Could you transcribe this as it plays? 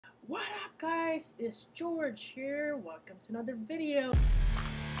What up guys, it's George here. Welcome to another video.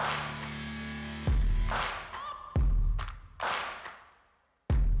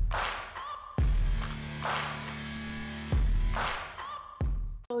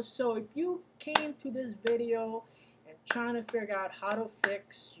 So if you came to this video and trying to figure out how to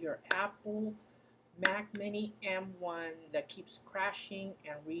fix your Apple Mac Mini M1 that keeps crashing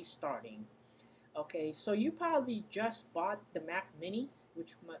and restarting. Okay, so you probably just bought the Mac Mini,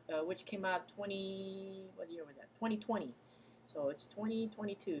 which came out what year was that? 2020. So it's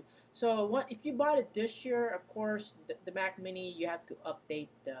 2022. So what if you bought it this year? Of course, the Mac Mini, you have to update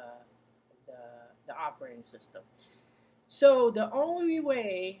the, the operating system. So the only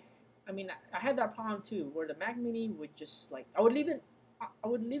way, I mean, I had that problem too, where the Mac Mini would just like I would leave it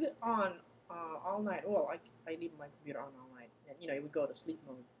on all night. Well, I leave my computer on all night, and it would go to sleep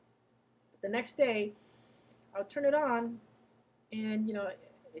mode. The next day, I'll turn it on, and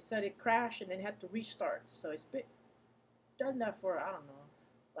it said it crashed and then had to restart. So it's been done that for I don't know,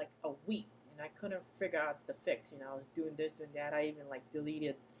 like a week, and I couldn't figure out the fix. I was doing this, doing that. I even like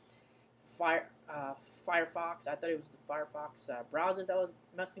deleted Firefox. I thought it was the Firefox browser that was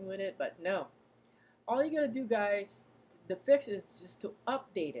messing with it, but no. All you gotta do, guys, the fix is just to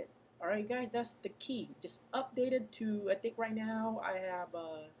update it. All right, guys, that's the key. Just update it to. I think right now I have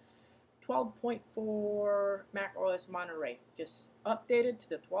 12.4 Mac OS Monterey. Just update it to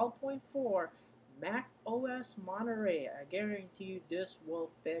the 12.4 Mac OS Monterey. I guarantee you this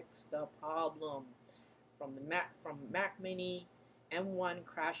will fix the problem from Mac Mini M1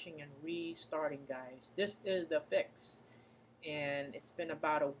 crashing and restarting, guys. This is the fix. And it's been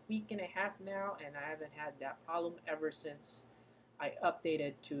about a week and a half now, and I haven't had that problem ever since I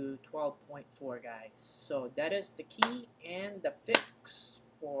updated to 12.4, guys. So that is the key and the fix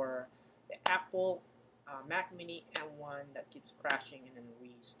for the Apple Mac Mini M1 that keeps crashing and then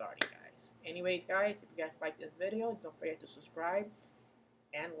restarting, guys. Anyways, guys, if you guys like this video, don't forget to subscribe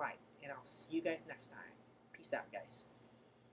and like, and I'll see you guys next time. Peace out, guys.